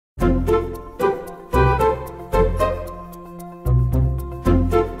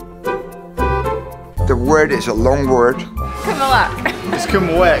word is a long word. It's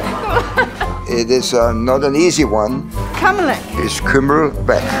kummelweg. It is not an easy one. Kummelweg. It's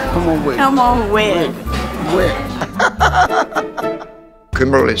kummelweg. Kummelweg.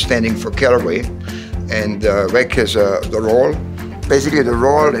 Kummel is standing for calorie, and weg is the roll. Basically, the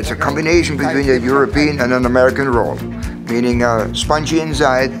roll is a combination between a European and an American roll, meaning spongy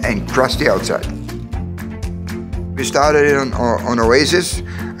inside and crusty outside. We started on Oasis,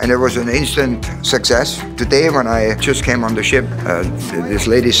 and it was an instant success. Today, when I just came on the ship, this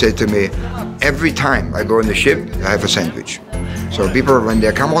lady said to me, every time I go on the ship, I have a sandwich. So people, when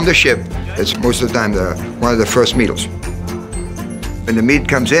they come on the ship, it's most of the time one of the first meals. When the meat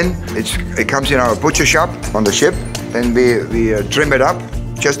comes in, it comes in our butcher shop on the ship. Then we trim it up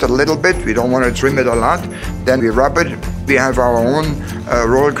just a little bit. We don't want to trim it a lot. Then we rub it. We have our own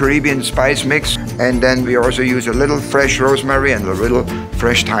Royal Caribbean spice mix. And then we also use a little fresh rosemary and a little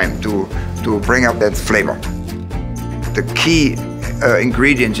fresh thyme to bring up that flavor. The key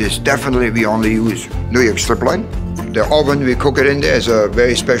ingredients is definitely we only use New York strip loin. The oven we cook it in there is a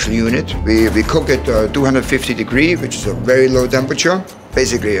very special unit. We cook it 250 degrees, which is a very low temperature,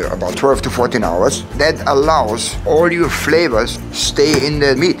 basically about 12 to 14 hours. That allows all your flavors stay in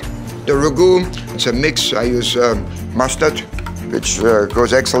the meat. The ragu, it's a mix. I use mustard, which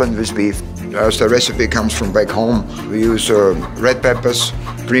goes excellent with beef. As the recipe comes from back home, we use red peppers,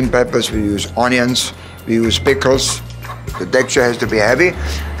 green peppers, we use onions, we use pickles. The texture has to be heavy.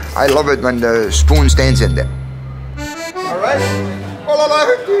 I love it when the spoon stands in there. All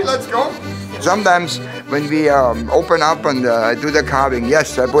right, let's go. Sometimes when we open up and do the carving,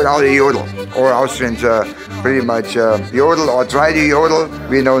 yes, I put out a yodel. Or Austrians pretty much yodel or try to yodel.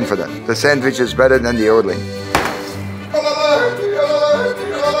 We're known for that. The sandwich is better than the yodeling.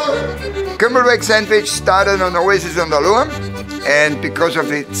 Kummelweg sandwich started on Oasis on the Loire, and because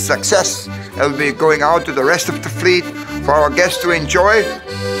of its success, it'll be going out to the rest of the fleet for our guests to enjoy.